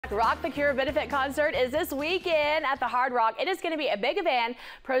Rock the Cure benefit concert is this weekend at the Hard Rock. It is going to be a big event.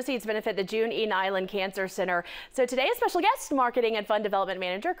 Proceeds benefit the June Nylen Cancer Center. So today's special guest, Marketing and Fund Development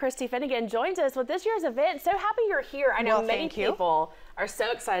Manager Christy Finnegan, joins us with this year's event. So happy you're here. I know many people are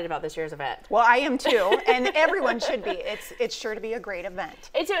so excited about this year's event. Well, I am too, and everyone should be. It's sure to be a great event.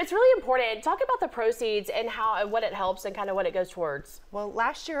 It's really important. Talk about the proceeds and what it helps and kind of what it goes towards. Well,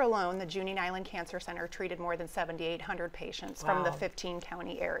 last year alone, the June Nylen Cancer Center treated more than 7,800 patients from the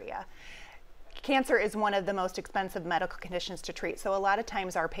 15-county area. Cancer is one of the most expensive medical conditions to treat, so a lot of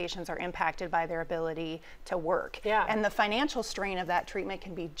times our patients are impacted by their ability to work. Yeah. And the financial strain of that treatment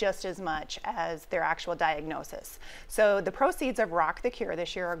can be just as much as their actual diagnosis. So the proceeds of Rock the Cure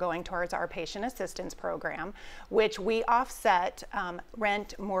this year are going towards our patient assistance program, which we offset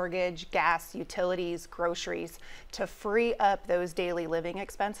rent, mortgage, gas, utilities, groceries to free up those daily living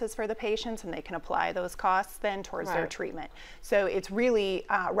expenses for the patients, and they can apply those costs then towards their treatment. So it's really,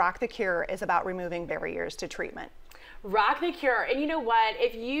 Rock the Cure is about removing barriers to treatment. Rock the Cure. And you know what,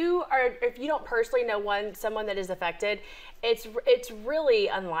 if you don't personally know someone that is affected, it's really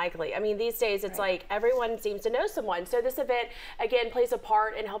unlikely. I mean, these days it's like everyone seems to know someone. So this event again plays a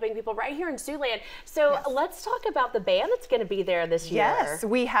part in helping people right here in Siouxland. So let's talk about the band that's going to be there this year. Yes,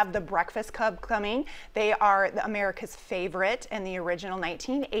 we have the Breakfast Club coming. They are America's favorite and the original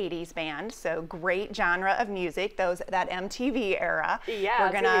 1980s band. So great genre of music, that MTV era. Yeah,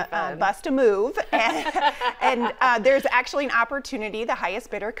 we're gonna bust a move, and there's actually an opportunity. The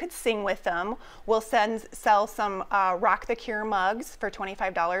highest bidder could sing with them. We'll sell some Rock the Cure mugs for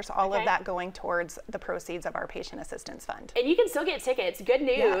 $25. All of that going towards the proceeds of our patient assistance fund. And you can still get tickets. Good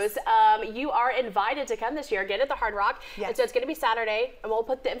news. You are invited to come this year. Get at the Hard Rock. And so it's going to be Saturday, and we'll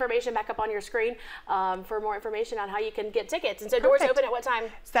put the information back up on your screen for more information on how you can get tickets. And so doors open at what time?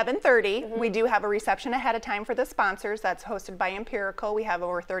 7:30. We do have a reception ahead of time for the sponsors. That's hosted by Empirical. We have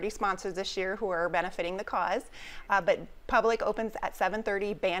over 30 sponsors this year who are benefiting the cause. But public opens at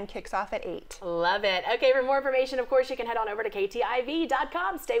 7:30. Band kicks off at 8. Love it. Okay, for more information, of course, you can head on over to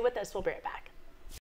KTIV.com. Stay with us. We'll be right back.